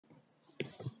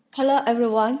Hello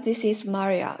everyone, this is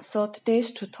Maria. So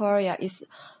today's tutorial is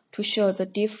to show the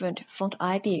different font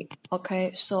ID.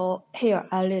 Okay, so here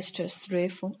I list 3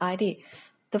 font ID.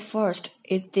 The first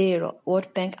is 0.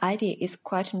 Word bank ID is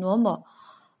quite normal,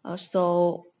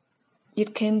 so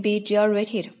it can be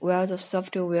generated via the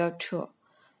software tool,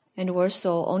 and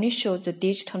also only show the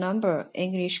digital number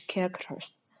English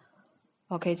characters.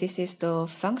 Okay, this is the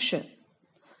function.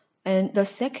 And the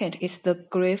second is the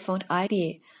gray font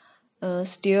ID.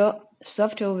 Still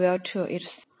software tool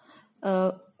is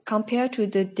compared to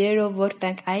the 0 word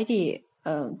bank ID,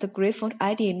 the gray font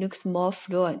ID looks more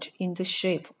fluent in the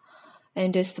shape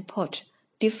and support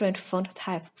different font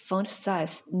type, font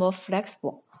size, more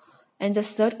flexible. And the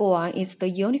third one is the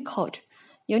Unicode.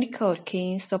 Unicode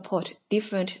can support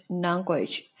different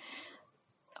language.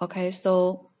 Okay,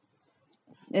 so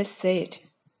let's see it.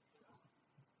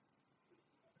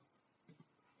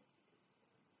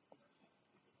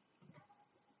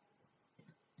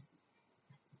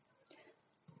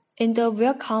 In the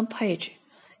welcome page,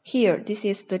 here this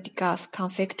is the DGUS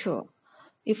config tool.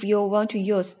 If you want to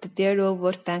use the 0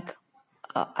 word bank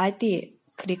ID,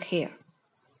 click here.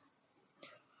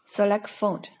 Select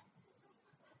font,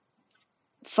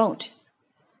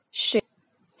 shape,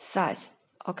 size,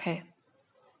 okay.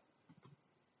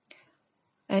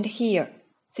 And here,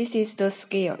 this is the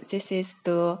scale, this is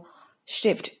the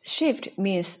shift. Shift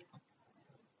means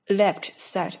left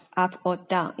side, up or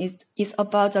down. It's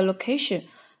about the location,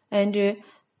 and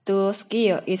the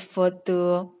scale is for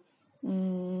the,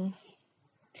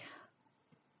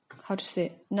 how to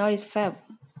say, now it's 5,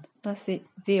 now it's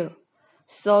 0.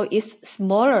 So it's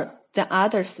smaller than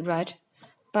others, right?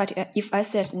 But if I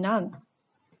said none,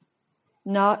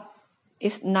 now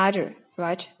it's neither,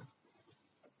 right?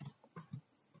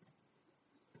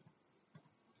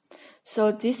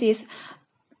 So this is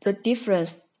the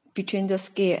difference between the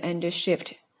scale and the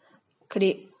shift.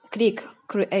 Click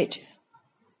create.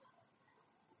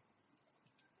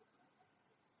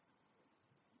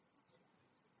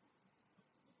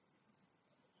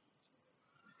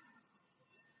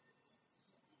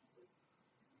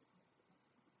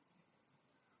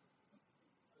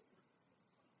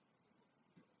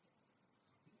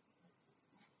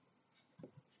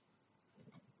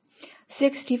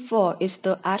 "64" is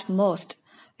the utmost,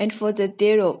 and for the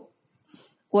 0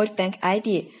 word bank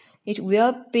ID, it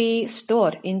will be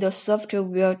stored in the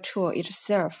software tool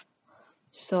itself.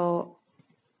 So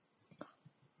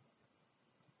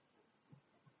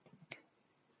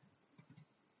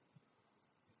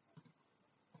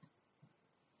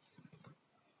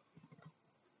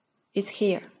it's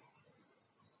here.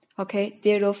 Okay,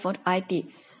 0 font ID.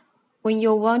 When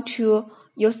you want to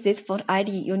use this font ID,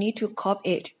 you need to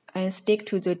copy it and stick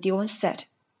to the DWIN set.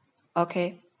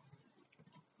 Okay.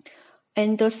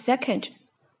 And the second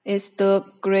is the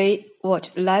gray word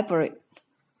library.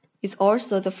 It's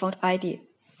also the font ID.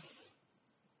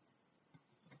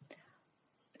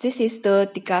 This is the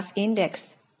DGUS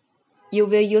index. You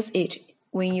will use it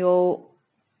when you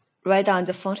write down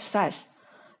the font size.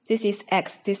 This is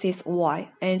X, this is Y,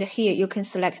 and here you can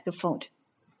select the font.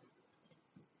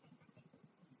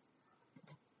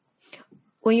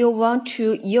 When you want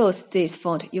to use this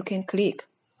font, you can click.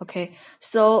 Okay,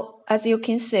 so as you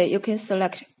can see, you can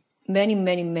select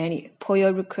many per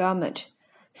your requirement.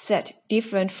 Set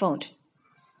different font.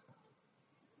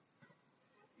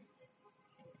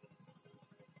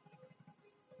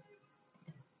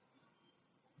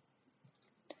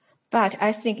 But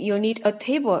I think you need a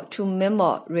table to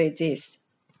memorize this.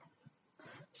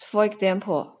 So for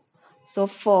example, so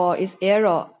 4 is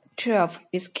error, 12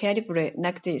 is category,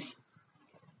 like this.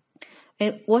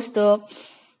 And what's the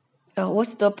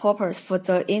purpose for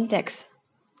the index?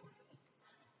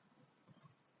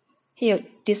 Here,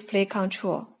 display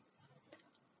control,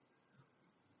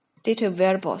 data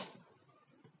variables.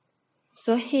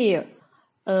 So here,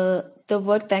 the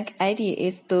word bank ID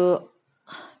is the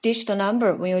digital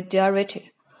number when you generate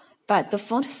it, but the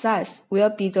font size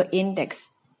will be the index.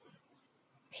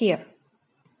 Here,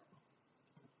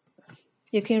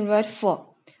 you can write 4.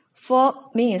 4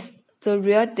 means the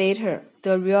real data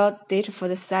for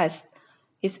the size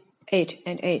is 8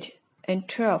 and 8, and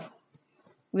 12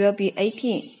 will be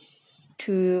 18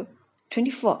 to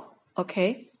 24,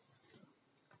 okay?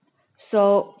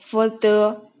 So for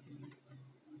the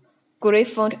gray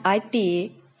font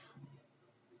ID,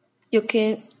 you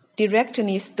can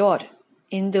directly store it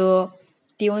in the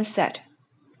DWIN set.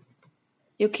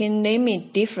 You can name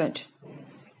it different.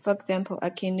 For example,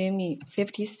 I can name it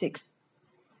 56.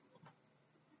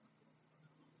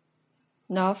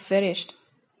 Now finished.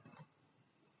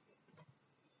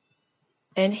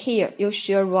 And here you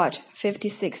should write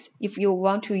 56 if you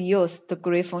want to use the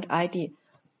gray font ID.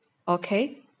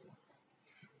 Okay?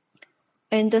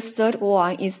 And the third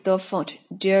one is the font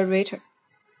generator.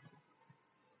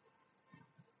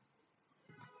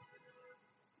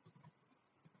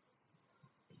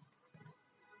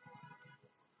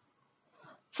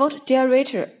 Font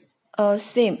generator,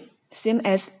 same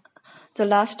as the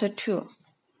last two.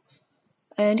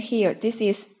 And here, this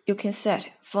is, you can set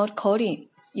font coding,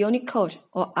 Unicode,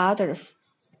 or others.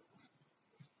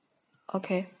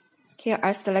 Okay, here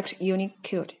I select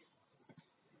Unicode.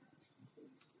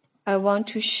 I want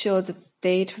to show the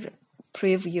data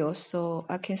preview, so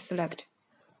I can select.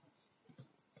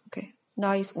 Okay,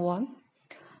 now it's 1.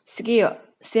 Scale,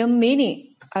 same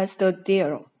meaning as the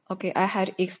 0. Okay, I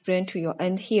had explained to you.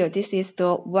 And here, this is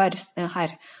the width and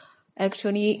height.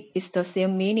 Actually, it's the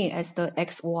same meaning as the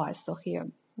XY. So here,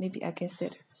 maybe I can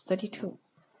set 32.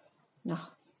 No,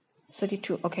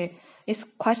 32. Okay, it's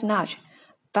quite large.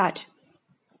 But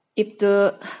if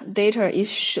the data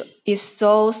is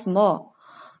so small,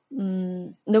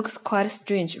 looks quite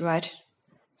strange, right?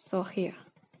 So here.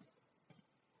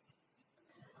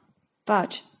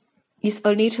 But it's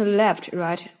a little left,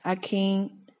 right? I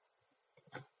can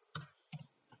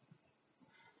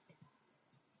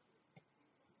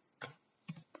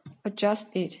adjust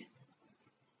it.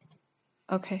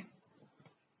 Okay.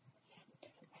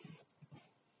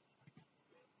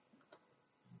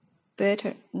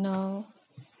 Better now.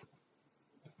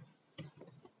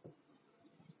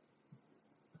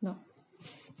 No.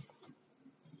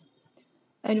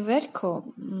 And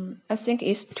vertical, I think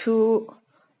it's too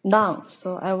long,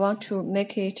 so I want to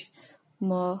make it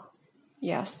more.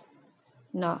 Yes.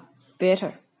 Now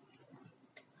better.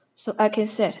 So I can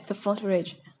set the font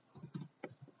range.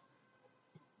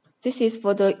 This is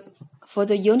for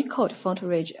the Unicode font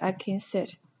range. I can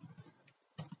set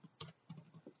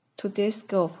to this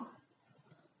scope.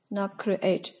 Now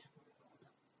create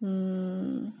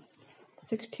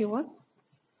 61.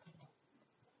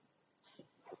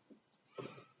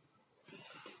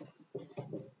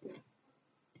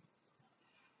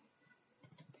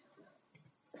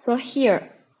 So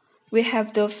here we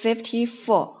have the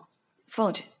 54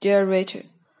 font generator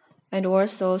and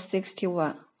also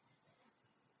 61.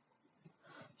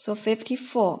 So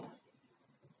 54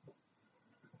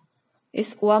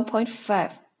 is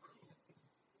 1.5.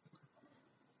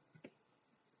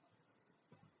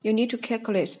 You need to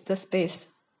calculate the space.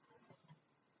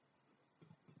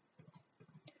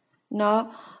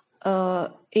 Now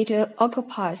it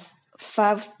occupies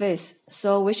 5 space,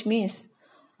 so which means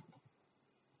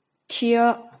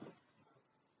tier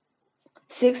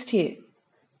 60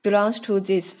 belongs to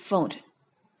this font.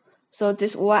 So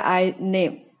this is why I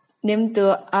name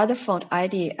the other font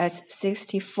ID as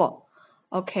 64.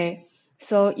 Okay,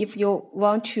 so if you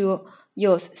want to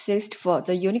use 64,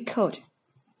 the Unicode,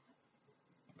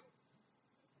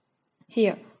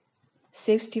 here,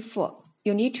 64,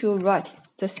 you need to write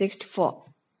the 64,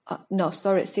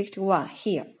 61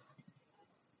 here.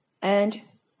 And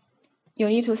you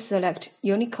need to select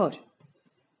Unicode.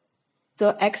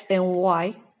 The X and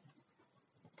Y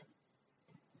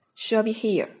should be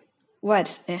here,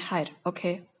 width and height,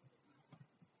 okay?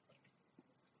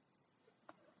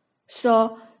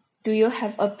 So, do you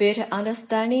have a better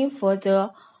understanding for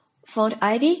the font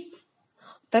ID?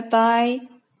 Bye-bye.